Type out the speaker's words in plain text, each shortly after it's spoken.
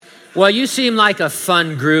Well, you seem like a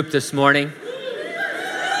fun group this morning.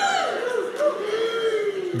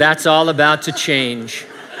 That's all about to change.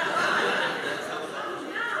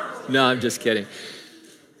 No, I'm just kidding.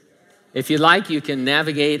 If you like, you can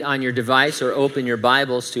navigate on your device or open your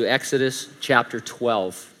Bibles to Exodus chapter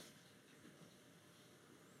 12.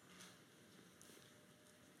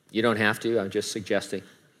 You don't have to, I'm just suggesting.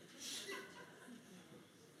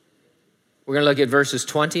 We're going to look at verses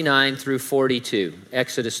 29 through 42.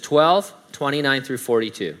 Exodus 12, 29 through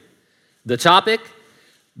 42. The topic,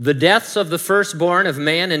 the deaths of the firstborn of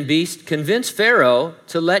man and beast convince Pharaoh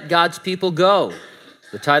to let God's people go.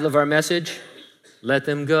 The title of our message, Let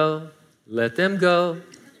Them Go, Let Them Go,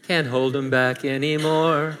 Can't Hold Them Back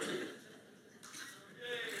Anymore.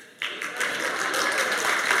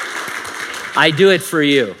 I do it for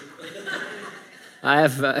you. I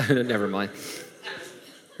have, never mind.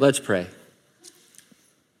 Let's pray.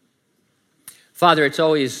 Father, it's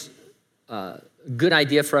always a good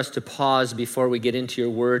idea for us to pause before we get into your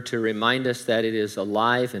word to remind us that it is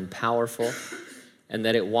alive and powerful and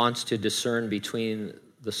that it wants to discern between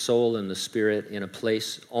the soul and the spirit in a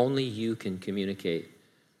place only you can communicate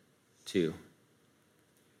to.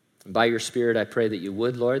 And by your Spirit, I pray that you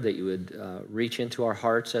would, Lord, that you would reach into our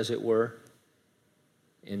hearts, as it were,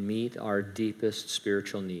 and meet our deepest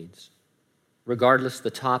spiritual needs. Regardless the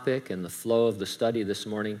topic and the flow of the study this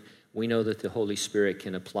morning, we know that the Holy Spirit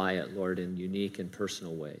can apply it, Lord, in unique and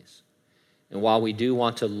personal ways. And while we do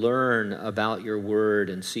want to learn about your word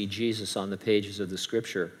and see Jesus on the pages of the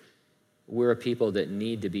Scripture, we're a people that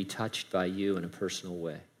need to be touched by you in a personal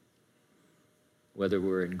way. Whether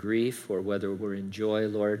we're in grief or whether we're in joy,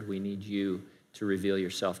 Lord, we need you to reveal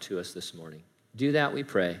yourself to us this morning. Do that, we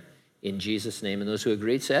pray, in Jesus' name. And those who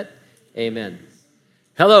agreed said, amen.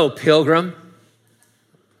 Hello, Pilgrim.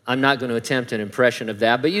 I'm not going to attempt an impression of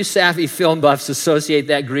that, but you savvy film buffs associate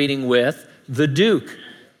that greeting with the Duke.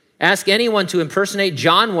 Ask anyone to impersonate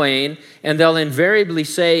John Wayne, and they'll invariably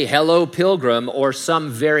say, hello, Pilgrim, or some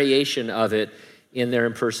variation of it in their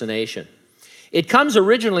impersonation. It comes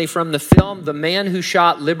originally from the film The Man Who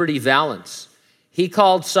Shot Liberty Valance. He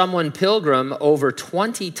called someone Pilgrim over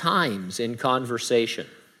 20 times in conversation.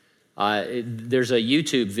 There's a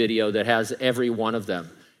YouTube video that has every one of them.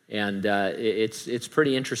 And it's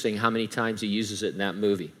pretty interesting how many times he uses it in that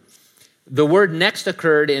movie. The word next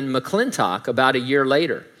occurred in McClintock about a year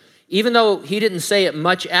later. Even though he didn't say it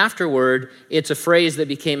much afterward, it's a phrase that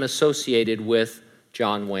became associated with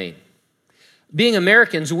John Wayne. Being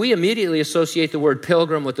Americans, we immediately associate the word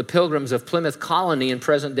pilgrim with the Pilgrims of Plymouth Colony in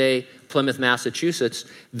present-day Plymouth, Massachusetts.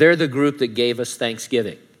 They're the group that gave us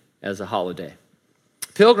Thanksgiving as a holiday.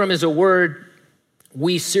 Pilgrim is a word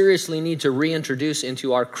we seriously need to reintroduce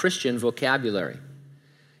into our Christian vocabulary.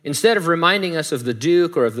 Instead of reminding us of the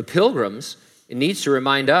Duke or of the Pilgrims, it needs to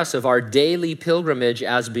remind us of our daily pilgrimage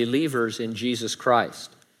as believers in Jesus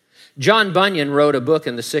Christ. John Bunyan wrote a book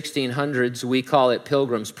in the 1600s. We call it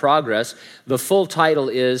Pilgrim's Progress. The full title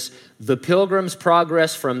is The Pilgrim's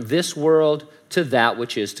Progress from This World to That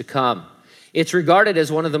Which Is to Come. It's regarded as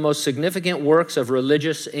one of the most significant works of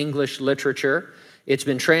religious English literature. It's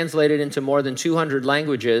been translated into more than 200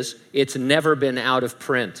 languages. It's never been out of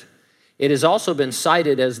print. It has also been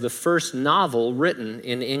cited as the first novel written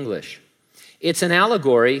in English. It's an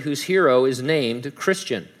allegory whose hero is named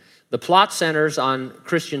Christian. The plot centers on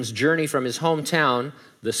Christian's journey from his hometown,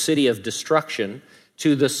 the city of destruction,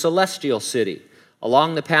 to the celestial city.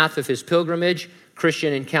 Along the path of his pilgrimage,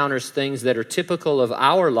 Christian encounters things that are typical of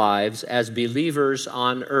our lives as believers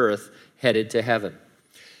on earth headed to heaven.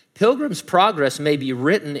 Pilgrim's Progress may be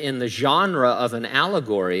written in the genre of an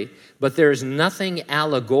allegory, but there's nothing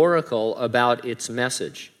allegorical about its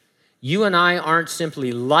message. You and I aren't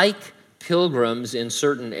simply like pilgrims in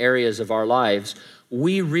certain areas of our lives.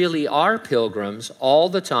 We really are pilgrims all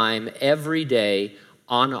the time, every day,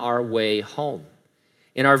 on our way home.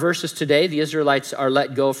 In our verses today, the Israelites are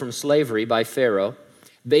let go from slavery by Pharaoh.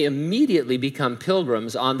 They immediately become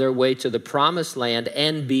pilgrims on their way to the promised land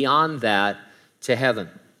and beyond that to heaven.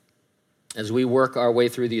 As we work our way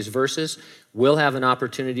through these verses, we'll have an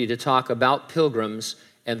opportunity to talk about pilgrims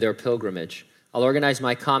and their pilgrimage. I'll organize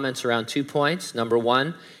my comments around 2 points. Number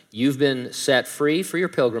 1, you've been set free for your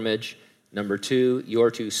pilgrimage. Number 2,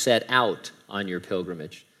 you're to set out on your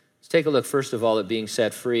pilgrimage. Let's take a look, first of all, at being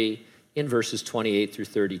set free in verses 28 through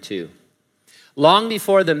 32. Long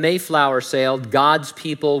before the Mayflower sailed, God's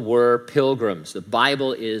people were pilgrims. The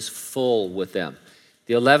Bible is full with them.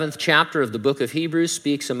 The 11th chapter of the book of Hebrews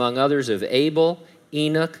speaks, among others, of Abel,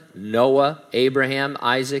 Enoch, Noah, Abraham,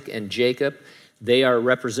 Isaac, and Jacob. They are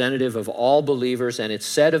representative of all believers, and it's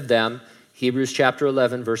said of them, Hebrews chapter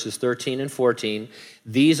 11, verses 13 and 14.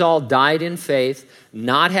 These all died in faith,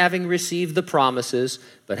 not having received the promises,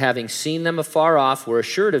 but having seen them afar off, were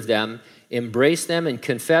assured of them, embraced them, and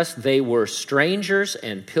confessed they were strangers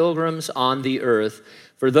and pilgrims on the earth.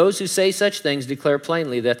 For those who say such things declare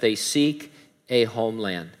plainly that they seek a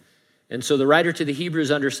homeland. And so the writer to the Hebrews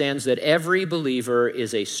understands that every believer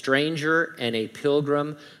is a stranger and a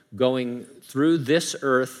pilgrim going through this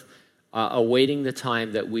earth, awaiting the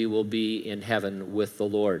time that we will be in heaven with the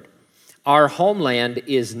Lord. Our homeland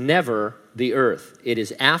is never the earth. It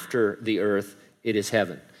is after the earth. It is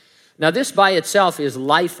heaven. Now, this by itself is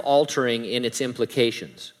life-altering in its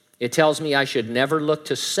implications. It tells me I should never look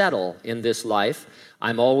to settle in this life.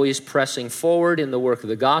 I'm always pressing forward in the work of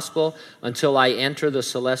the gospel until I enter the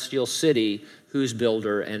celestial city whose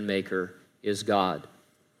builder and maker is God.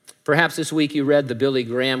 Perhaps this week you read the Billy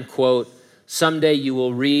Graham quote, "Someday you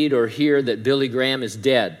will read or hear that Billy Graham is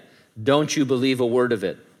dead. Don't you believe a word of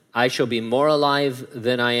it. I shall be more alive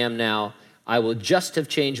than I am now. I will just have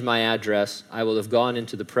changed my address. I will have gone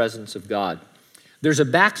into the presence of God." There's a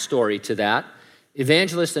backstory to that.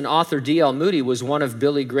 Evangelist and author D.L. Moody was one of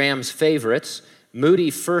Billy Graham's favorites.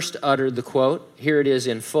 Moody first uttered the quote. Here it is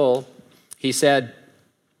in full. He said,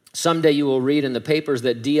 "Someday you will read in the papers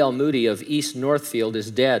that D.L. Moody of East Northfield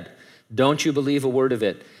is dead. Don't you believe a word of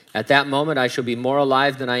it. At that moment, I shall be more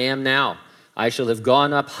alive than I am now. I shall have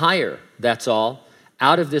gone up higher, that's all,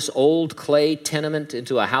 out of this old clay tenement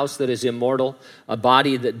into a house that is immortal, a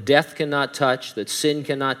body that death cannot touch, that sin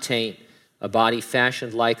cannot taint, a body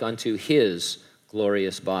fashioned like unto his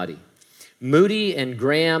glorious body." Moody and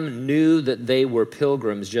Graham knew that they were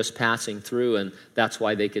pilgrims just passing through, and that's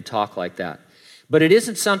why they could talk like that. But it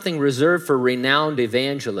isn't something reserved for renowned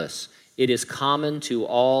evangelists. It is common to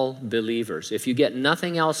all believers. If you get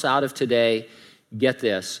nothing else out of today, get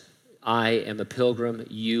this. I am a pilgrim.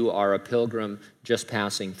 You are a pilgrim just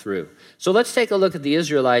passing through. So let's take a look at the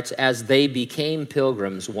Israelites as they became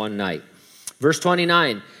pilgrims one night. Verse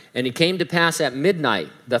 29, "And it came to pass at midnight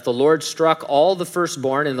that the Lord struck all the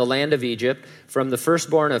firstborn in the land of Egypt, from the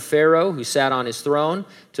firstborn of Pharaoh who sat on his throne,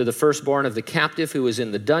 to the firstborn of the captive who was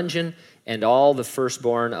in the dungeon, and all the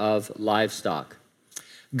firstborn of livestock."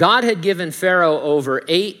 God had given Pharaoh over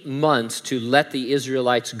 8 months to let the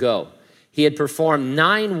Israelites go. He had performed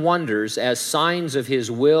 9 wonders as signs of his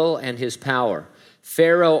will and his power.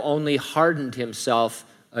 Pharaoh only hardened himself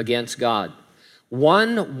against God.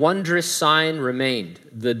 One wondrous sign remained,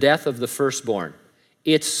 the death of the firstborn.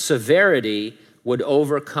 Its severity would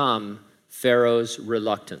overcome Pharaoh's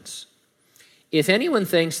reluctance. If anyone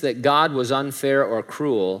thinks that God was unfair or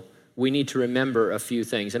cruel, we need to remember a few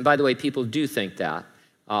things. And by the way, people do think that.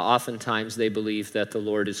 Oftentimes they believe that the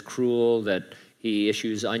Lord is cruel, that he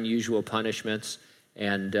issues unusual punishments,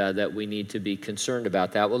 and that we need to be concerned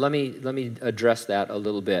about that. Well, let me address that a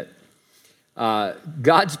little bit.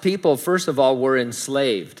 God's people, first of all, were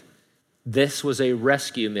enslaved. This was a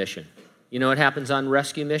rescue mission. You know what happens on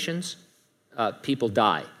rescue missions? People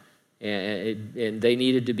die, and they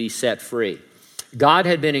needed to be set free. God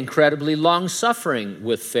had been incredibly long-suffering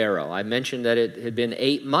with Pharaoh. I mentioned that it had been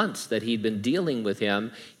 8 months that he'd been dealing with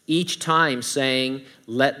him, each time saying,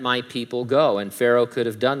 "Let my people go." And Pharaoh could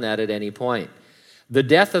have done that at any point. The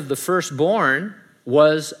death of the firstborn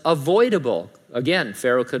was avoidable. Again,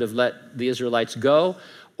 Pharaoh could have let the Israelites go,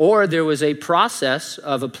 or there was a process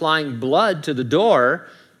of applying blood to the door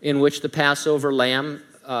in which the Passover lamb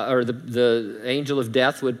or the angel of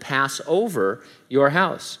death would pass over your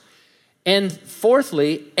house. And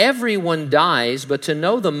fourthly, everyone dies, but to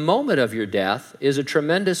know the moment of your death is a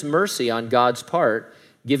tremendous mercy on God's part,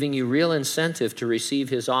 giving you real incentive to receive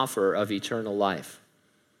his offer of eternal life.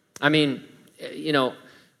 I mean, you know,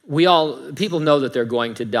 people know that they're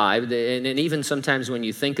going to die, and even sometimes when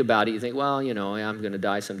you think about it, you think, well, you know, I'm going to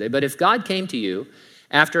die someday. But if God came to you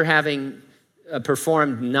after having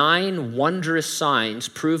performed 9 wondrous signs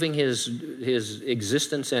proving his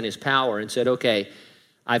existence and his power and said, okay,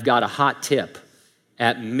 I've got a hot tip.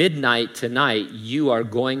 At midnight tonight, you are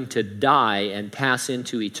going to die and pass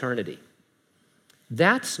into eternity.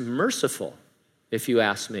 That's merciful, if you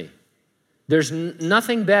ask me. There's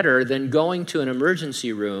nothing better than going to an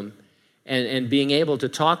emergency room and being able to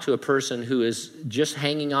talk to a person who is just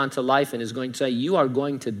hanging on to life and is going to say, you are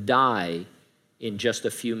going to die in just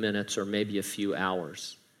a few minutes or maybe a few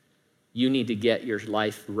hours. You need to get your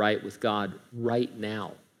life right with God right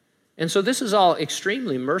now. And so this is all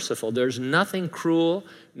extremely merciful. There's nothing cruel,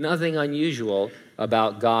 nothing unusual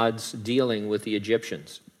about God's dealing with the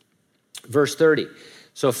Egyptians. Verse 30,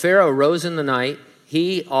 so Pharaoh rose in the night,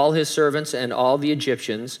 he, all his servants, and all the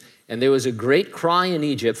Egyptians, And there was a great cry in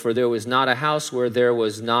Egypt, for there was not a house where there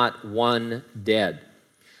was not one dead.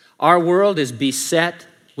 Our world is beset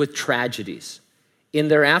with tragedies. In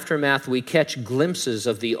their aftermath, we catch glimpses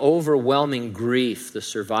of the overwhelming grief the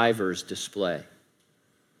survivors display.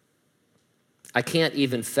 I can't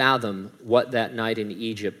even fathom what that night in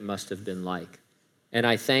Egypt must have been like. And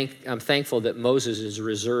I'm thankful that Moses is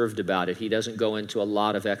reserved about it. He doesn't go into a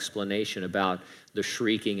lot of explanation about the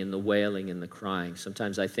shrieking and the wailing and the crying.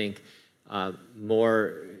 Sometimes I think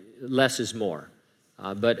less is more.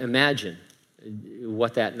 But imagine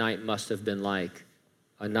what that night must have been like,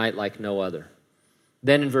 a night like no other.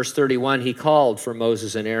 Then in verse 31, he called for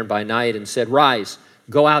Moses and Aaron by night and said, "Rise,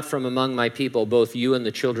 go out from among my people, both you and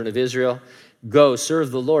the children of Israel. Go,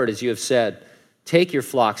 serve the Lord as you have said. Take your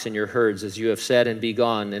flocks and your herds as you have said, and be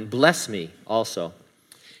gone, and bless me also."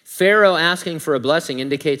 Pharaoh asking for a blessing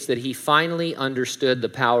indicates that he finally understood the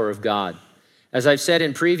power of God. As I've said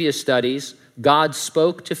in previous studies, God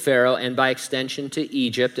spoke to Pharaoh and by extension to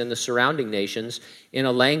Egypt and the surrounding nations in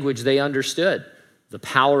a language they understood, the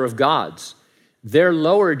power of gods. Their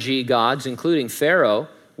lower G gods, including Pharaoh,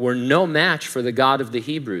 were no match for the God of the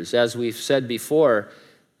Hebrews. As we've said before,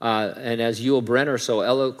 and as Yul Brynner so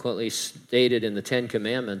eloquently stated in the Ten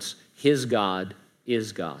Commandments, his God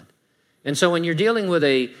is God. And so when you're dealing with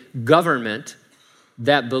a government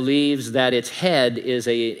that believes that its head is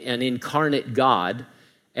an incarnate God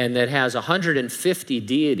and that has 150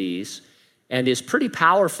 deities and is pretty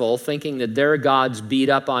powerful, thinking that their gods beat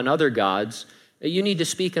up on other gods, you need to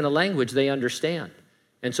speak in a language they understand.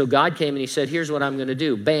 And so God came and he said, here's what I'm going to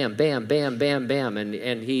do. Bam, bam, bam, bam, bam.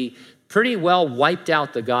 And he pretty well wiped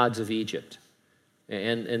out the gods of Egypt.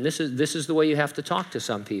 And this is the way you have to talk to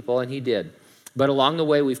some people, and he did. But along the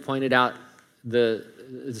way, we've pointed out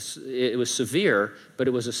it was severe, but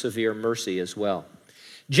it was a severe mercy as well.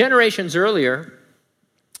 Generations earlier,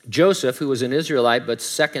 Joseph, who was an Israelite, but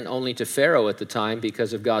second only to Pharaoh at the time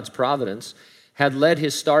because of God's providence, had led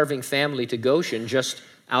his starving family to Goshen, just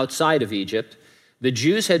outside of Egypt. The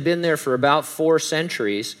Jews had been there for about 4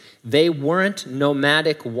 centuries. They weren't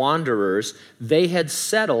nomadic wanderers. They had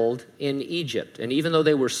settled in Egypt. And even though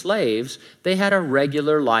they were slaves, they had a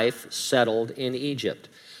regular life settled in Egypt.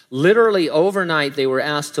 Literally overnight, they were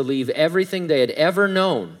asked to leave everything they had ever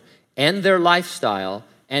known, end their lifestyle,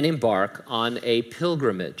 and embark on a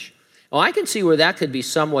pilgrimage. Well, I can see where that could be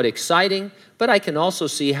somewhat exciting, but I can also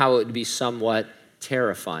see how it would be somewhat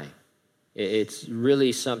terrifying. It's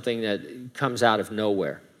really something that comes out of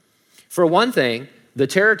nowhere. For one thing, the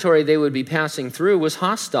territory they would be passing through was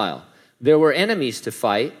hostile. There were enemies to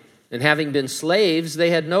fight, and having been slaves,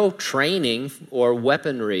 they had no training or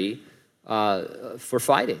weaponry for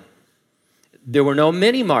fighting. There were no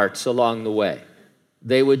mini-marts along the way.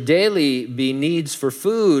 They would daily be needs for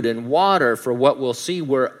food and water for what we'll see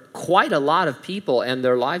were quite a lot of people and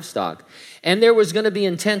their livestock. And there was going to be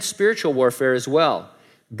intense spiritual warfare as well.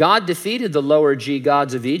 God defeated the lower G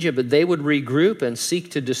gods of Egypt, but they would regroup and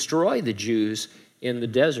seek to destroy the Jews in the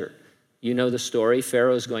desert. You know the story.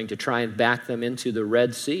 Pharaoh is going to try and back them into the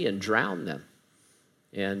Red Sea and drown them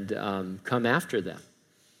and come after them.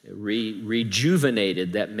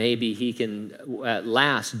 Rejuvenated that maybe he can at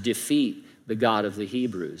last defeat the God of the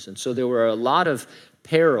Hebrews. And so there were a lot of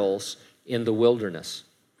perils in the wilderness.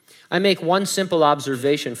 I make one simple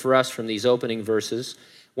observation for us from these opening verses.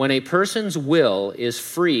 When a person's will is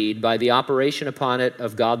freed by the operation upon it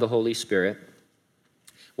of God the Holy Spirit,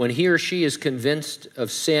 when he or she is convinced of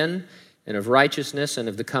sin and of righteousness and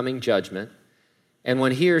of the coming judgment, and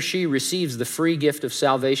when he or she receives the free gift of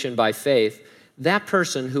salvation by faith, that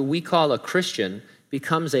person who we call a Christian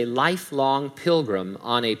becomes a lifelong pilgrim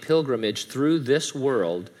on a pilgrimage through this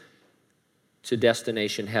world to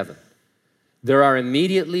destination heaven. They are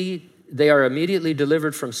immediately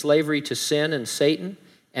delivered from slavery to sin and Satan,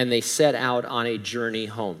 and they set out on a journey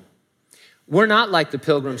home. We're not like the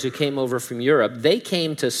pilgrims who came over from Europe. They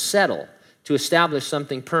came to settle, to establish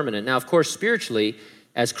something permanent. Now, of course, spiritually,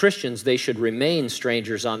 as Christians, they should remain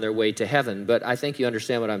strangers on their way to heaven, but I think you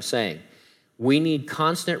understand what I'm saying. We need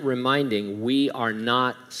constant reminding we are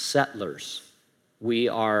not settlers. We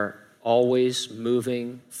are always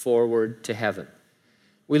moving forward to heaven.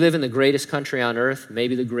 We live in the greatest country on earth,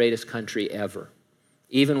 maybe the greatest country ever.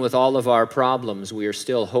 Even with all of our problems, we are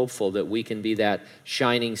still hopeful that we can be that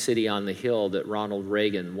shining city on the hill that Ronald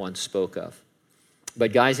Reagan once spoke of.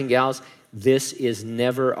 But guys and gals, this is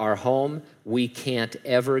never our home. We can't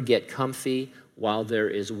ever get comfy while there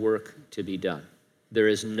is work to be done. There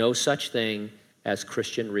is no such thing as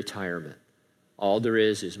Christian retirement. All there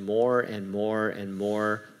is more and more and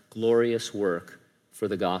more glorious work for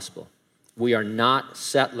the gospel. We are not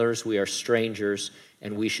settlers, we are strangers,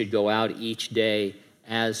 and we should go out each day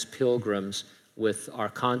as pilgrims with our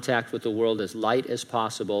contact with the world as light as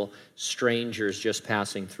possible, strangers just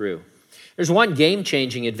passing through. There's one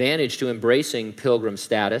game-changing advantage to embracing pilgrim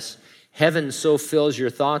status. Heaven so fills your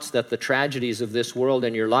thoughts that the tragedies of this world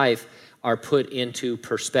and your life are put into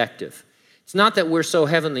perspective. It's not that we're so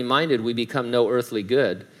heavenly minded we become no earthly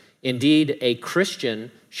good. Indeed, a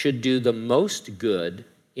Christian should do the most good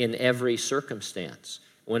in every circumstance.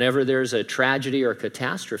 Whenever there's a tragedy or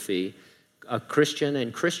catastrophe, a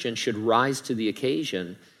Christian should rise to the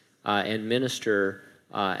occasion and minister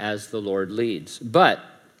as the Lord leads. But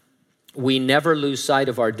we never lose sight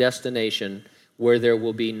of our destination where there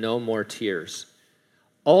will be no more tears.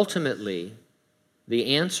 Ultimately,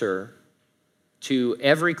 the answer to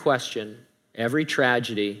every question, every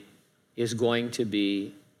tragedy, is going to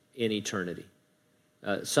be in eternity.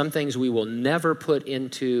 Some things we will never put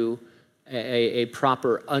into a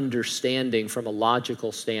proper understanding from a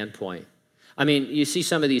logical standpoint. I mean, you see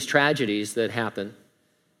some of these tragedies that happen,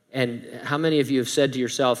 and how many of you have said to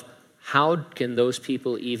yourself, how can those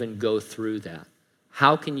people even go through that?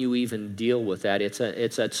 How can you even deal with that? It's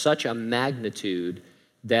at such a magnitude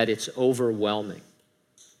that it's overwhelming.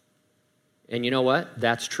 And you know what?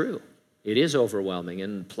 That's true. It is overwhelming.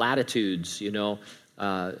 And platitudes,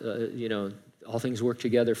 all things work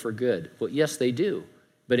together for good. Well, yes, they do.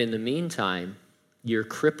 But in the meantime, you're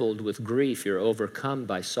crippled with grief. You're overcome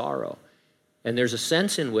by sorrow. And there's a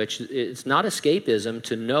sense in which it's not escapism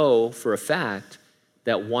to know for a fact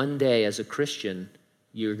that one day as a Christian,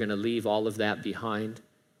 you're going to leave all of that behind,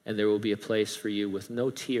 and there will be a place for you with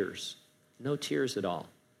no tears at all.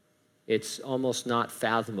 It's almost not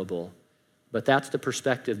fathomable, but that's the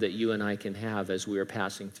perspective that you and I can have as we are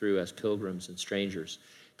passing through as pilgrims and strangers.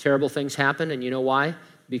 Terrible things happen, and you know why?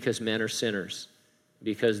 Because men are sinners,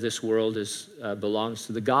 because this world belongs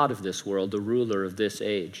to the God of this world, the ruler of this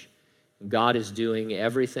age. God is doing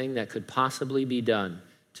everything that could possibly be done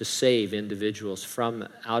to save individuals from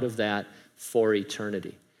out of that for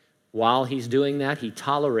eternity. While he's doing that, he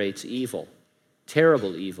tolerates evil,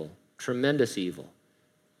 terrible evil, tremendous evil.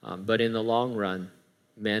 But in the long run,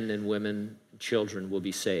 men and women, children will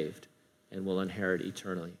be saved and will inherit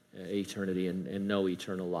eternity and know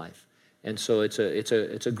eternal life. And so it's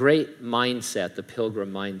a great mindset, the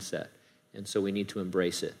pilgrim mindset. And so we need to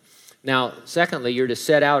embrace it. Now, secondly, you're to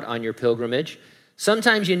set out on your pilgrimage.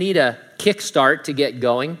 Sometimes you need a kickstart to get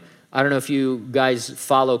going. I don't know if you guys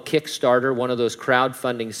follow Kickstarter, one of those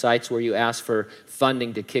crowdfunding sites where you ask for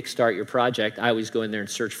funding to kickstart your project. I always go in there and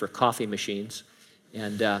search for coffee machines.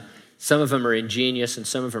 And some of them are ingenious and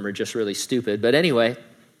some of them are just really stupid. But anyway,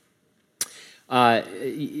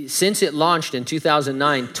 since it launched in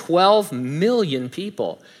 2009, 12 million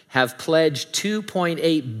people have pledged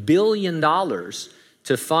 $2.8 billion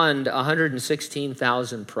to fund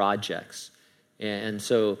 116,000 projects. And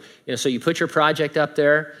so, so you put your project up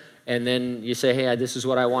there, and then you say, hey, this is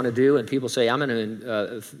what I want to do. And people say, I'm going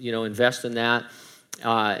to, invest in that.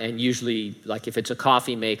 And usually, like if it's a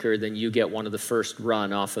coffee maker, then you get one of the first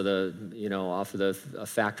run off of the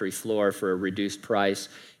factory floor for a reduced price.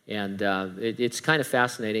 And it's kind of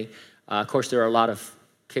fascinating. Of course, there are a lot of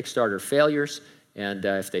Kickstarter failures. And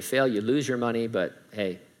if they fail, you lose your money. But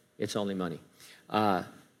hey, it's only money.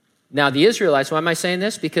 Now, the Israelites, why am I saying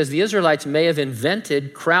this? Because the Israelites may have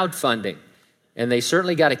invented crowdfunding, and they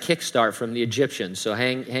certainly got a kickstart from the Egyptians, so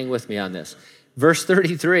hang with me on this. Verse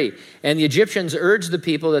 33, and the Egyptians urged the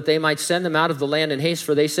people that they might send them out of the land in haste,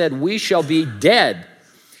 for they said, we shall be dead.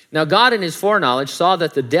 Now, God in his foreknowledge saw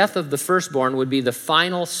that the death of the firstborn would be the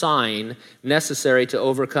final sign necessary to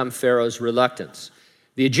overcome Pharaoh's reluctance.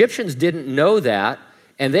 The Egyptians didn't know that,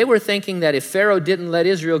 and they were thinking that if Pharaoh didn't let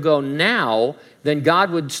Israel go now, then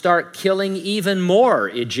God would start killing even more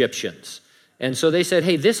Egyptians. And so they said,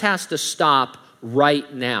 hey, this has to stop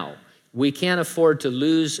right now. We can't afford to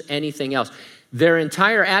lose anything else. Their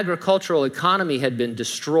entire agricultural economy had been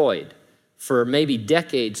destroyed for maybe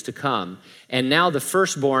decades to come. And now the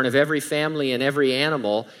firstborn of every family and every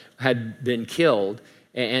animal had been killed.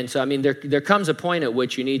 And so, there comes a point at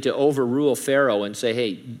which you need to overrule Pharaoh and say,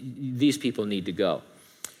 hey, these people need to go.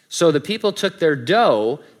 So the people took their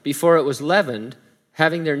dough before it was leavened,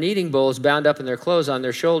 having their kneading bowls bound up in their clothes on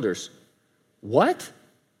their shoulders. What?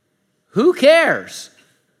 Who cares?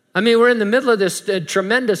 We're in the middle of this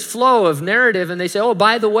tremendous flow of narrative, and they say, oh,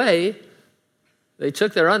 by the way, they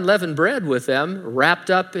took their unleavened bread with them, wrapped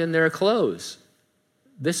up in their clothes.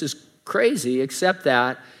 This is crazy, except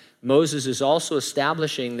that Moses is also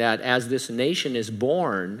establishing that as this nation is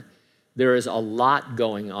born, there is a lot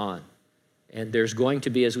going on. And there's going to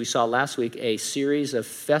be, as we saw last week, a series of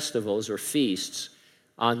festivals or feasts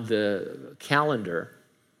on the calendar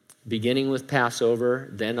beginning with Passover,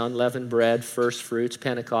 then unleavened bread, first fruits,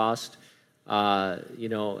 Pentecost, and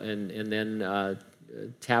then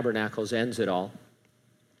Tabernacles ends it all.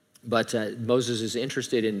 But Moses is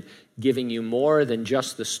interested in giving you more than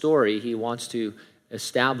just the story. He wants to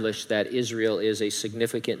establish that Israel is a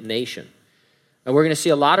significant nation. And we're going to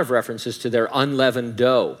see a lot of references to their unleavened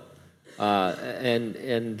dough.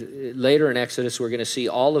 And later in Exodus, we're going to see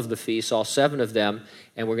all of the feasts, all 7 of them,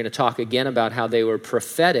 and we're going to talk again about how they were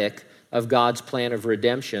prophetic of God's plan of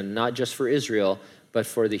redemption, not just for Israel, but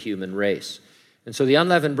for the human race. And so the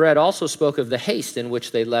unleavened bread also spoke of the haste in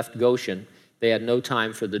which they left Goshen. They had no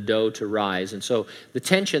time for the dough to rise. And so the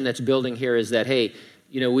tension that's building here is that, hey,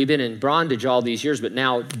 we've been in bondage all these years, but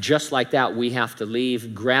now, just like that, we have to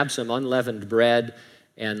leave, grab some unleavened bread,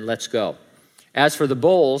 and let's go. As for the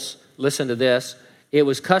bowls, listen to this. It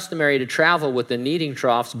was customary to travel with the kneading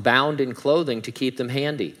troughs bound in clothing to keep them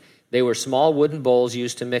handy. They were small wooden bowls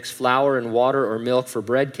used to mix flour and water or milk for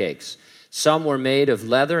bread cakes. Some were made of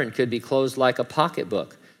leather and could be closed like a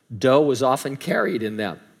pocketbook. Dough was often carried in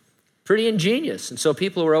them. Pretty ingenious. And so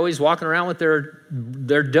people were always walking around with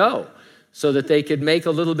their dough so that they could make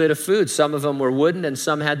a little bit of food. Some of them were wooden and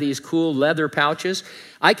some had these cool leather pouches.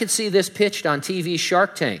 I could see this pitched on TV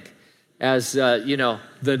Shark Tank as,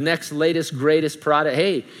 the next latest, greatest product.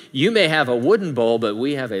 Hey, you may have a wooden bowl, but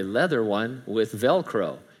we have a leather one with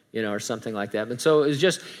Velcro, or something like that. But so it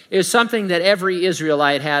was something that every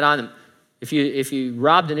Israelite had on them. If you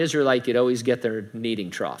robbed an Israelite, you'd always get their kneading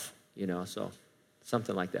trough, so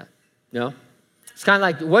something like that. No? It's kind of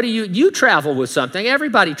like, you travel with something.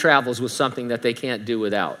 Everybody travels with something that they can't do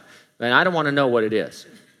without. And I don't want to know what it is.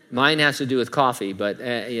 Mine has to do with coffee, but,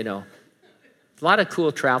 a lot of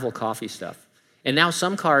cool travel coffee stuff. And now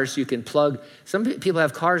some cars you can plug, some people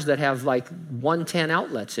have cars that have like 110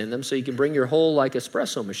 outlets in them, so you can bring your whole like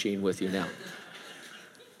espresso machine with you now.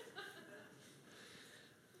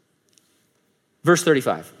 Verse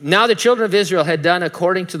 35. Now the children of Israel had done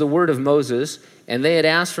according to the word of Moses, and they had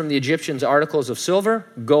asked from the Egyptians articles of silver,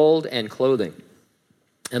 gold, and clothing.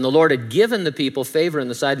 And the Lord had given the people favor in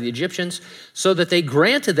the sight of the Egyptians, so that they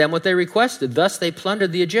granted them what they requested. Thus they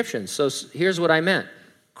plundered the Egyptians. So here's what I meant.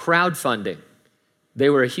 Crowdfunding. They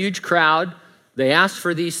were a huge crowd. They asked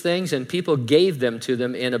for these things, and people gave them to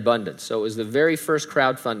them in abundance. So it was the very first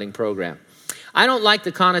crowdfunding program. I don't like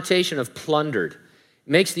the connotation of plundered.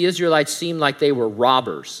 It makes the Israelites seem like they were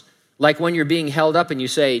robbers. Like when you're being held up and you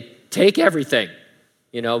say, take everything.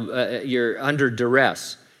 You're under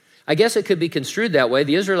duress. I guess it could be construed that way.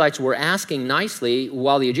 The Israelites were asking nicely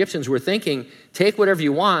while the Egyptians were thinking, take whatever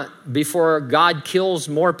you want before God kills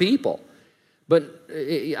more people. But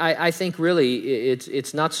I think really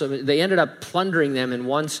it's not so. They ended up plundering them in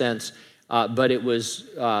one sense, but it was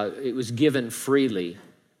given freely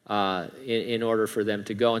in order for them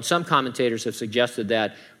to go. And some commentators have suggested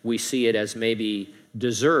that we see it as maybe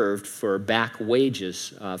deserved for back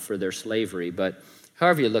wages for their slavery. But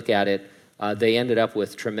however you look at it, they ended up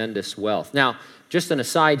with tremendous wealth. Now, just an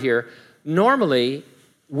aside here, normally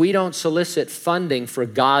we don't solicit funding for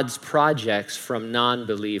God's projects from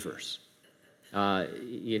non-believers.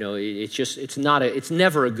 It's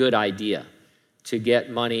never a good idea to get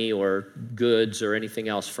money or goods or anything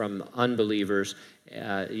else from unbelievers,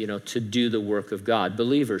 to do the work of God.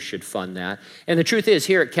 Believers should fund that. And the truth is,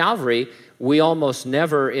 here at Calvary, we almost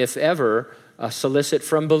never, if ever, solicit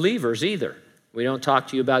from believers either. We don't talk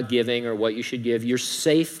to you about giving or what you should give. You're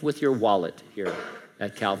safe with your wallet here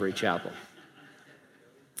at Calvary Chapel.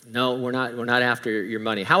 No, we're not after your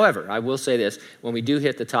money. However, I will say this, when we do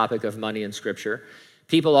hit the topic of money in Scripture,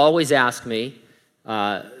 people always ask me,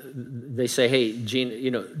 they say, hey, Gene,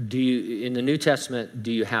 do you, in the New Testament,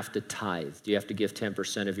 do you have to tithe? Do you have to give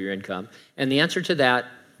 10% of your income? And the answer to that,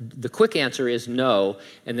 the quick answer is no,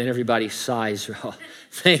 and then everybody sighs, oh,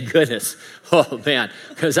 thank goodness. Oh, man,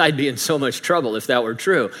 because I'd be in so much trouble if that were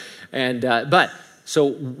true.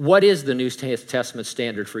 So what is the New Testament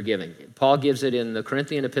standard for giving? Paul gives it in the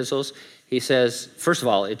Corinthian epistles. He says, first of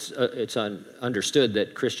all, it's understood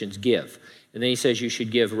that Christians give. And then he says you should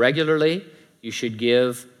give regularly, you should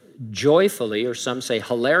give joyfully, or some say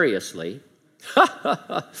hilariously.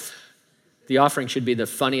 The offering should be the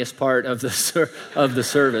funniest part of the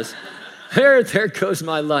service. There goes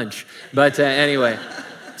my lunch. But anyway,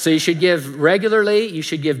 so you should give regularly, you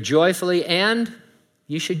should give joyfully, and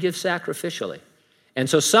you should give sacrificially. And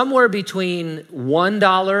so somewhere between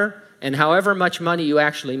 $1 and however much money you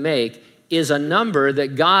actually make is a number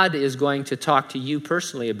that God is going to talk to you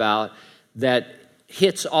personally about that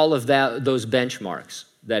hits all of those benchmarks,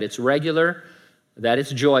 that it's regular, that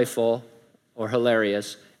it's joyful or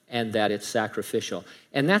hilarious, and that it's sacrificial.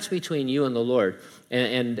 And that's between you and the Lord.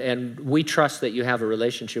 And we trust that you have a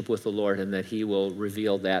relationship with the Lord and that he will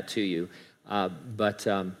reveal that to you. But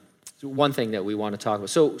one thing that we want to talk about.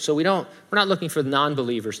 So we're not looking for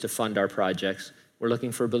non-believers to fund our projects. We're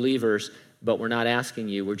looking for believers, but we're not asking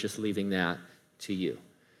you. We're just leaving that to you.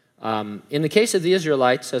 In the case of the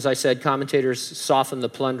Israelites, as I said, commentators softened the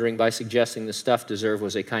plundering by suggesting the stuff deserved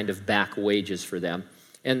was a kind of back wages for them.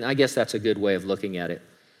 And I guess that's a good way of looking at it.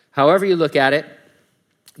 However you look at it,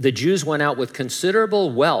 the Jews went out with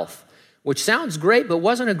considerable wealth, which sounds great, but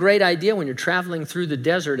wasn't a great idea when you're traveling through the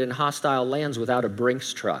desert in hostile lands without a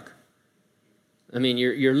Brinks truck. I mean,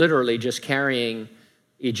 you're literally just carrying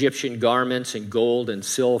Egyptian garments and gold and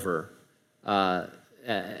silver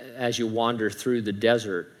as you wander through the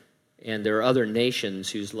desert. And there are other nations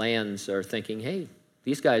whose lands are thinking, hey,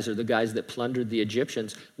 these guys are the guys that plundered the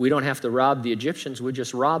Egyptians. We don't have to rob the Egyptians, we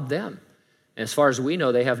just rob them. And as far as we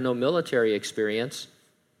know, they have no military experience.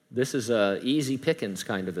 This is a easy pickings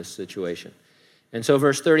kind of a situation. And so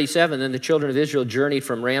verse 37, then the children of Israel journeyed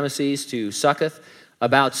from Ramesses to Succoth,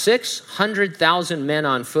 about 600,000 men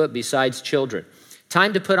on foot besides children.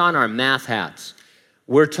 Time to put on our math hats.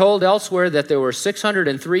 We're told elsewhere that there were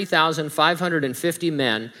 603,550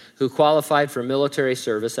 men who qualified for military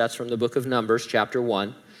service. That's from the book of Numbers, chapter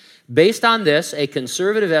 1. Based on this, a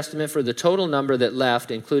conservative estimate for the total number that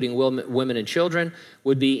left, including women and children,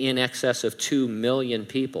 would be in excess of 2 million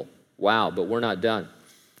people. Wow, but we're not done.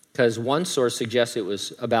 Because one source suggests it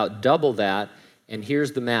was about double that, and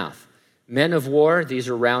here's the math. Men of war, these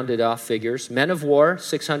are rounded off figures. Men of war,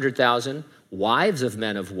 600,000. Wives of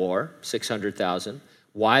men of war, 600,000.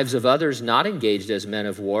 Wives of others not engaged as men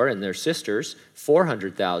of war and their sisters,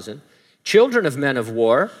 400,000. Children of men of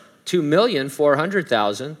war,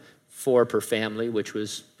 2,400,000, 4 per family, which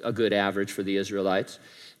was a good average for the Israelites.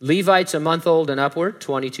 Levites a month old and upward,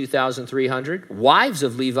 22,300. Wives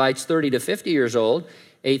of Levites 30 to 50 years old,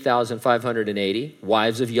 8,580.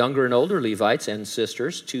 Wives of younger and older Levites and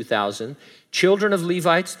sisters, 2,000. Children of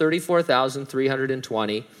Levites,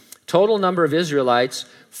 34,320. Total number of Israelites,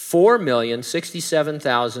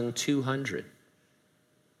 4,067,200.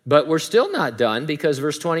 But we're still not done because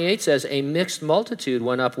verse 28 says, a mixed multitude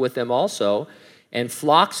went up with them also, and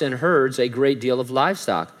flocks and herds, a great deal of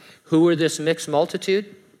livestock. Who were this mixed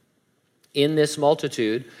multitude? In this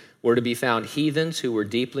multitude were to be found heathens who were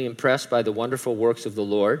deeply impressed by the wonderful works of the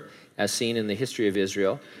Lord, as seen in the history of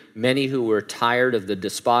Israel. Many who were tired of the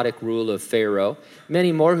despotic rule of Pharaoh.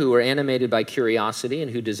 Many more who were animated by curiosity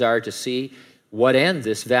and who desired to see what end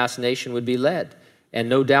this vast nation would be led. And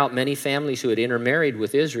no doubt many families who had intermarried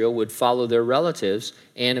with Israel would follow their relatives,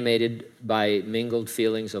 animated by mingled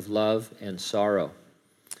feelings of love and sorrow.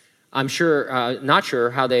 I'm not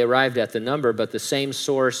sure how they arrived at the number, but the same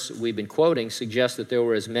source we've been quoting suggests that there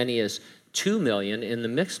were as many as 2 million in the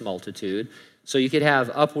mixed multitude. So you could have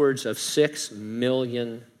upwards of 6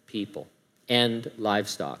 million people and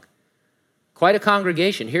livestock. Quite a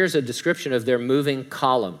congregation. Here's a description of their moving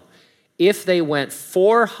column. If they went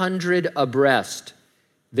 400 abreast,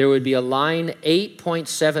 there would be a line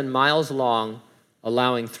 8.7 miles long,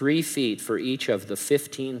 allowing 3 feet for each of the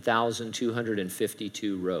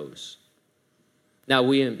 15,252 rows. Now,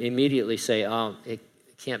 we immediately say, oh, it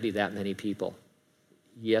can't be that many people.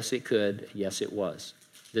 Yes, it could. Yes, it was.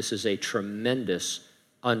 This is a tremendous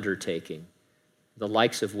undertaking, the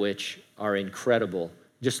likes of which are incredible,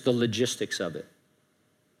 just the logistics of it.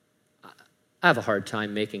 I have a hard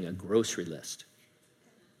time making a grocery list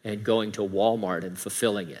and going to Walmart and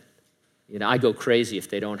fulfilling it. You know, I go crazy if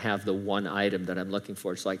they don't have the one item that I'm looking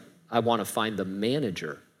for. It's like, I want to find the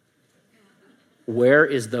manager. Where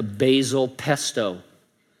is the basil pesto?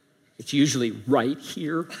 It's usually right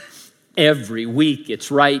here. Every week,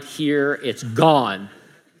 it's right here. It's gone.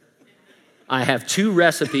 I have 2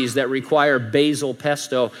 recipes that require basil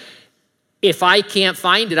pesto. If I can't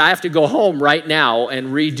find it, I have to go home right now and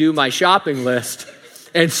redo my shopping list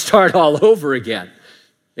and start all over again.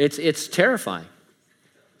 It's terrifying.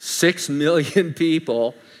 6 million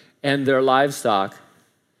people and their livestock.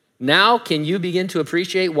 Now, can you begin to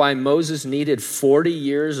appreciate why Moses needed 40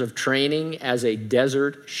 years of training as a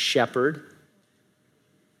desert shepherd?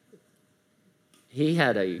 He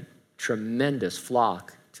had a tremendous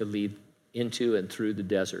flock to lead into and through the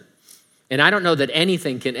desert. And I don't know that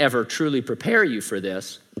anything can ever truly prepare you for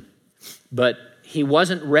this, but he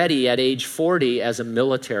wasn't ready at age 40 as a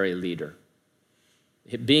military leader.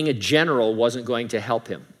 Being a general wasn't going to help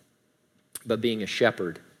him, but being a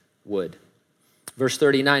shepherd would. Verse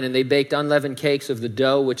 39, and they baked unleavened cakes of the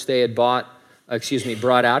dough which they had brought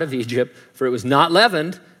out of Egypt, for it was not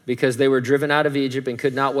leavened, because they were driven out of Egypt and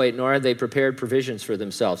could not wait, nor had they prepared provisions for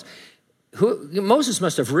themselves. Moses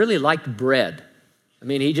must have really liked bread. I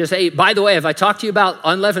mean, he just ate. By the way, have I talked to you about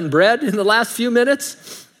unleavened bread in the last few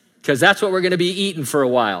minutes? Because that's what we're going to be eating for a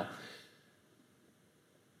while.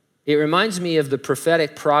 It reminds me of the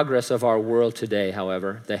prophetic progress of our world today,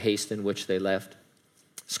 however, the haste in which they left.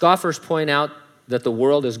 Scoffers point out that the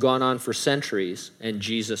world has gone on for centuries and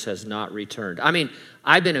Jesus has not returned. I mean,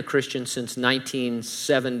 I've been a Christian since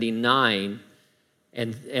 1979,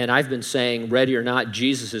 and I've been saying, ready or not,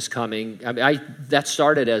 Jesus is coming. I mean, that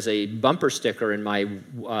started as a bumper sticker in my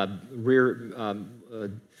rear,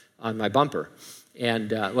 on my bumper.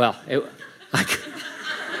 And,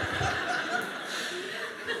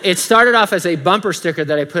 it started off as a bumper sticker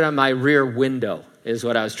that I put on my rear window, is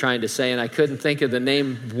what I was trying to say, and I couldn't think of the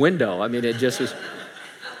name window. I mean, it just was,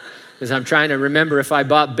 because I'm trying to remember if I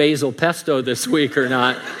bought basil pesto this week or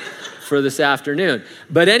not for this afternoon.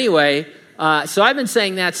 But anyway, so I've been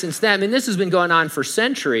saying that since then. I mean, this has been going on for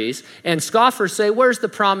centuries, and scoffers say, where's the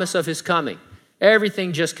promise of his coming?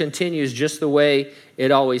 Everything just continues just the way it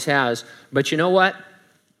always has. But you know what?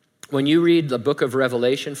 When you read the book of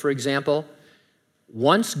Revelation, for example,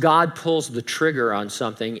 once God pulls the trigger on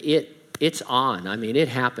something, it's on. I mean, it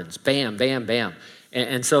happens. Bam, bam, bam.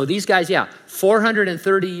 And so these guys,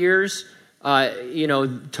 430 years,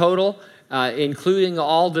 total, including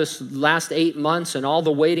all this last 8 months and all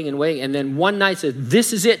the waiting and waiting. And then one night says,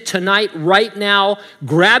 this is it tonight, right now.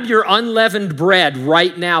 Grab your unleavened bread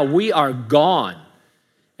right now. We are gone.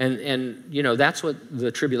 And that's what the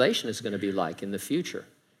tribulation is going to be like in the future.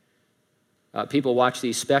 People watch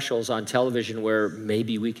these specials on television where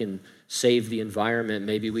maybe we can save the environment,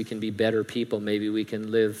 maybe we can be better people, maybe we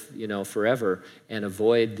can live, forever and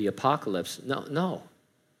avoid the apocalypse. No,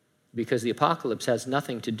 because the apocalypse has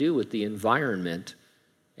nothing to do with the environment,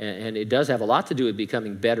 and it does have a lot to do with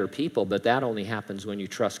becoming better people, but that only happens when you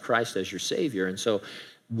trust Christ as your Savior. And so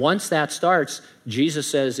once that starts, Jesus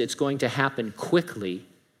says it's going to happen quickly.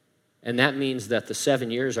 And that means that the 7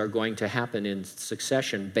 years are going to happen in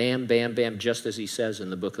succession, bam, bam, bam, just as he says in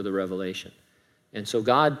the book of the Revelation. And so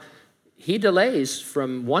God, he delays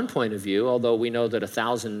from one point of view, although we know that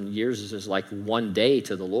 1,000 years is like one day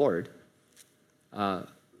to the Lord.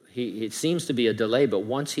 It seems to be a delay, but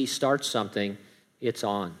once he starts something, it's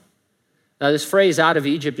on. Now, this phrase, out of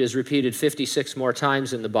Egypt, is repeated 56 more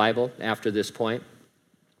times in the Bible after this point.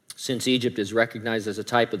 Since Egypt is recognized as a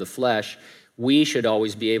type of the flesh, we should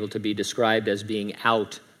always be able to be described as being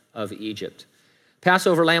out of Egypt.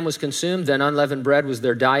 Passover lamb was consumed, then unleavened bread was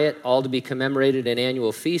their diet, all to be commemorated in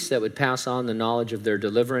annual feasts that would pass on the knowledge of their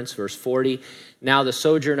deliverance. Verse 40, now the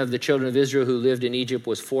sojourn of the children of Israel who lived in Egypt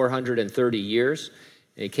was 430 years.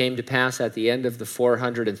 And it came to pass at the end of the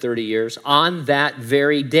 430 years, on that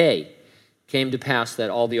very day, came to pass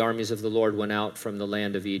that all the armies of the Lord went out from the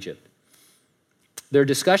land of Egypt. There are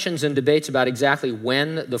discussions and debates about exactly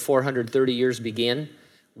when the 430 years begin.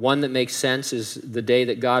 One that makes sense is the day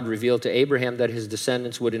that God revealed to Abraham that his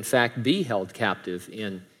descendants would in fact be held captive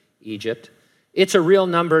in Egypt. It's a real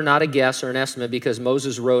number, not a guess or an estimate, because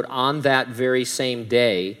Moses wrote on that very same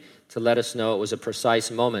day to let us know it was a precise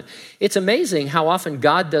moment. It's amazing how often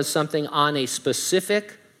God does something on a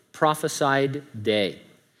specific prophesied day.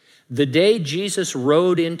 The day Jesus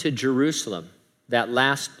rode into Jerusalem, that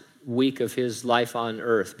last week of his life on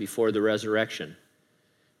earth before the resurrection,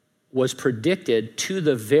 was predicted to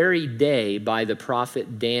the very day by the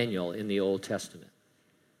prophet Daniel in the Old Testament.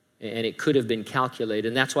 And it could have been calculated.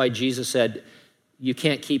 And that's why Jesus said, you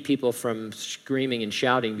can't keep people from screaming and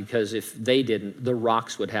shouting, because if they didn't, the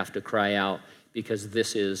rocks would have to cry out, because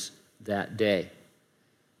this is that day.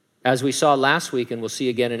 As we saw last week, and we'll see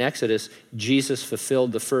again in Exodus, Jesus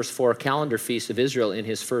fulfilled the first 4 calendar feasts of Israel in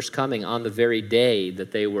his first coming on the very day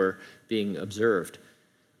that they were being observed.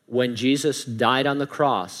 When Jesus died on the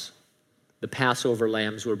cross, the Passover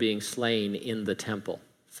lambs were being slain in the temple,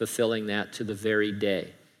 fulfilling that to the very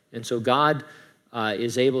day. And so God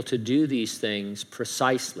is able to do these things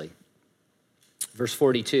precisely. Verse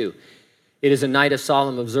 42, it is a night of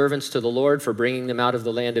solemn observance to the Lord for bringing them out of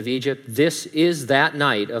the land of Egypt. This is that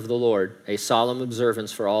night of the Lord, a solemn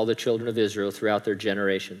observance for all the children of Israel throughout their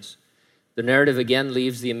generations. The narrative again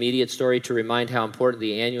leaves the immediate story to remind how important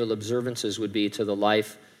the annual observances would be to the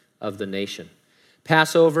life of the nation.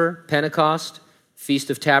 Passover, Pentecost, Feast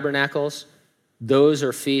of Tabernacles, those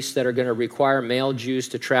are feasts that are going to require male Jews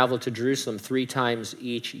to travel to Jerusalem 3 times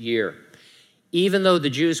each year. Even though the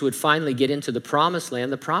Jews would finally get into the Promised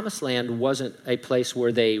Land wasn't a place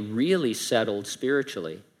where they really settled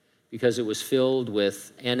spiritually, because it was filled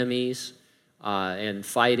with enemies and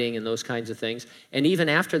fighting and those kinds of things. And even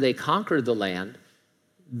after they conquered the land,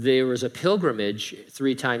 there was a pilgrimage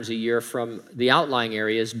 3 times a year from the outlying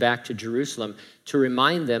areas back to Jerusalem to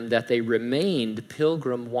remind them that they remained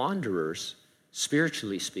pilgrim wanderers,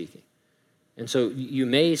 spiritually speaking. And so you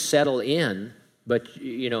may settle in, but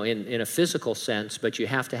in a physical sense, but you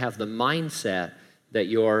have to have the mindset that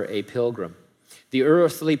you're a pilgrim. The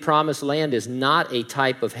earthly promised land is not a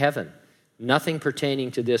type of heaven. Nothing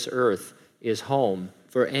pertaining to this earth is home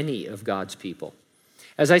for any of God's people.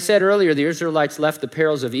 As I said earlier, the Israelites left the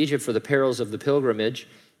perils of Egypt for the perils of the pilgrimage,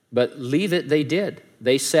 but leave it they did.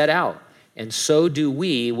 They set out, and so do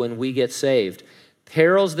we when we get saved.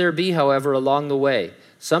 Perils there be, however, along the way.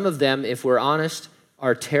 Some of them, if we're honest,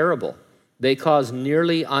 are terrible. They cause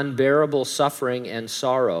nearly unbearable suffering and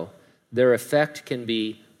sorrow. Their effect can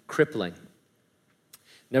be crippling.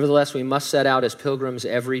 Nevertheless, we must set out as pilgrims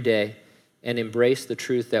every day and embrace the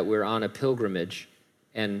truth that we're on a pilgrimage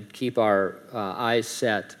and keep our eyes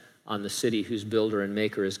set on the city whose builder and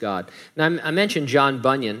maker is God. Now, I mentioned John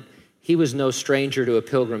Bunyan. He was no stranger to a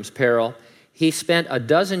pilgrim's peril. He spent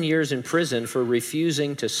 12 years in prison for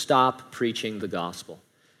refusing to stop preaching the gospel.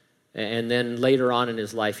 And then later on in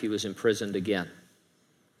his life, he was imprisoned again.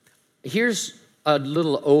 Here's a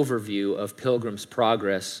little overview of Pilgrim's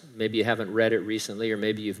Progress. Maybe you haven't read it recently, or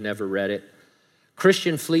maybe you've never read it.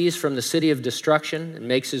 Christian flees from the city of destruction and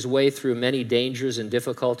makes his way through many dangers and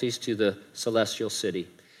difficulties to the celestial city.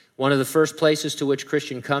 One of the first places to which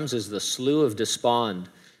Christian comes is the Slough of Despond,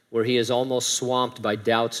 where he is almost swamped by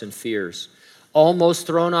doubts and fears. Almost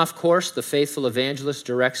thrown off course, the faithful evangelist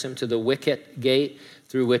directs him to the wicket gate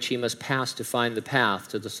through which he must pass to find the path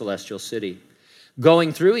to the celestial city.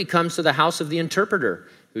 Going through, he comes to the house of the interpreter,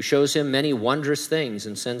 who shows him many wondrous things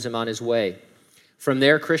and sends him on his way. From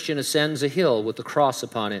there, Christian ascends a hill with the cross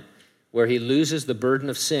upon it, where he loses the burden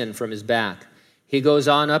of sin from his back. He goes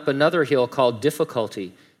on up another hill called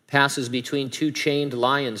Difficulty, passes between 2 chained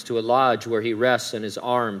lions to a lodge where he rests and is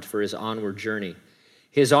armed for his onward journey.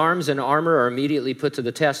 His arms and armor are immediately put to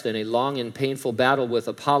the test in a long and painful battle with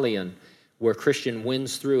Apollyon, where Christian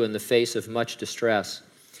wins through in the face of much distress.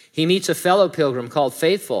 He meets a fellow pilgrim called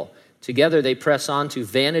Faithful. Together they press on to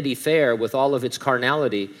Vanity Fair with all of its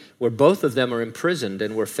carnality, where both of them are imprisoned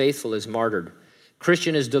and where Faithful is martyred.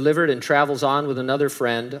 Christian is delivered and travels on with another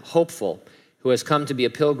friend, Hopeful, who has come to be a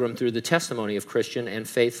pilgrim through the testimony of Christian and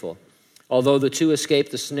Faithful. Although the two escape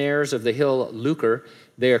the snares of the hill Lucre,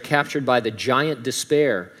 they are captured by the giant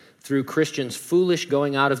Despair through Christian's foolish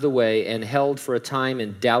going out of the way and held for a time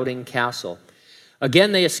in Doubting Castle.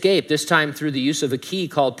 Again they escape, this time through the use of a key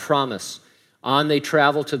called Promise. On they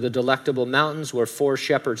travel to the Delectable Mountains, where 4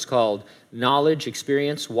 shepherds called Knowledge,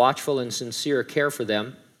 Experience, Watchful, and Sincere care for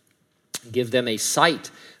them, give them a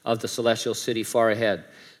sight of the celestial city far ahead.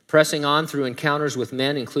 Pressing on through encounters with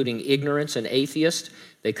men, including ignorance and atheist,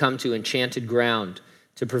 they come to enchanted ground.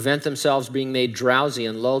 To prevent themselves being made drowsy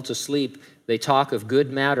and lulled to sleep, they talk of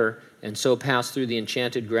good matter and so pass through the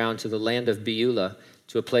enchanted ground to the land of Beulah,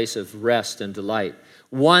 to a place of rest and delight.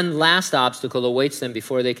 One last obstacle awaits them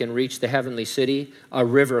before they can reach the heavenly city, a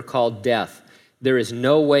river called Death. There is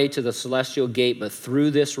no way to the celestial gate but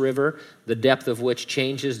through this river, the depth of which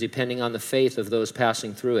changes depending on the faith of those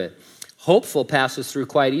passing through it. Hopeful passes through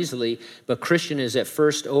quite easily, but Christian is at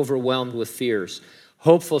first overwhelmed with fears.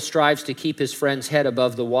 Hopeful strives to keep his friend's head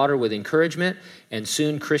above the water with encouragement, and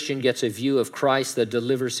soon Christian gets a view of Christ that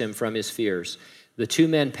delivers him from his fears. The 2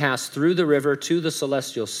 men pass through the river to the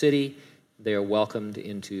celestial city. They are welcomed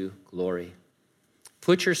into glory.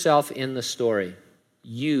 Put yourself in the story.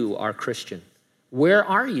 You are Christian. Where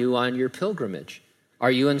are you on your pilgrimage?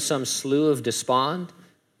 Are you in some slough of despond,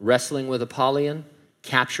 wrestling with Apollyon,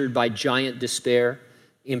 captured by giant despair,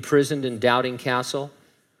 imprisoned in Doubting Castle?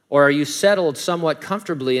 Or are you settled somewhat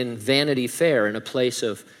comfortably in Vanity Fair, in a place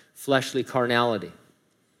of fleshly carnality?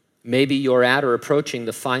 Maybe you're at or approaching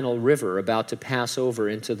the final river, about to pass over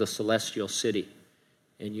into the celestial city,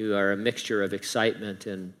 and you are a mixture of excitement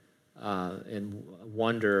and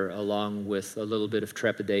wonder, along with a little bit of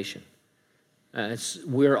trepidation.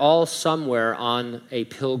 We're all somewhere on a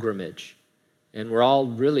pilgrimage, and we're all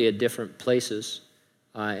really at different places,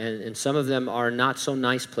 and some of them are not so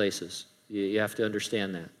nice places. You have to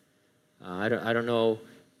understand that. I don't know.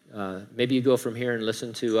 Maybe you go from here and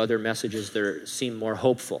listen to other messages that seem more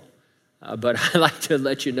hopeful. But I like to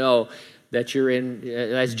let you know that you're in,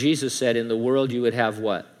 as Jesus said, in the world you would have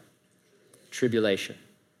what? Tribulation.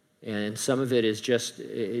 And some of it is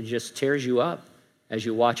it just tears you up as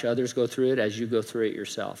you watch others go through it, as you go through it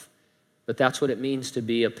yourself. But that's what it means to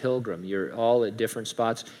be a pilgrim. You're all at different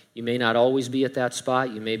spots. You may not always be at that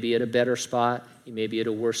spot. You may be at a better spot. You may be at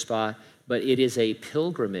a worse spot. But it is a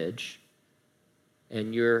pilgrimage,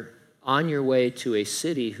 and you're on your way to a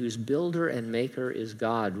city whose builder and maker is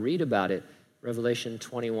God. Read about it, Revelation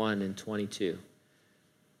 21 and 22.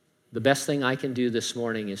 The best thing I can do this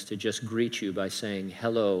morning is to just greet you by saying,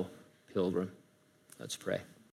 hello, pilgrim. Let's pray.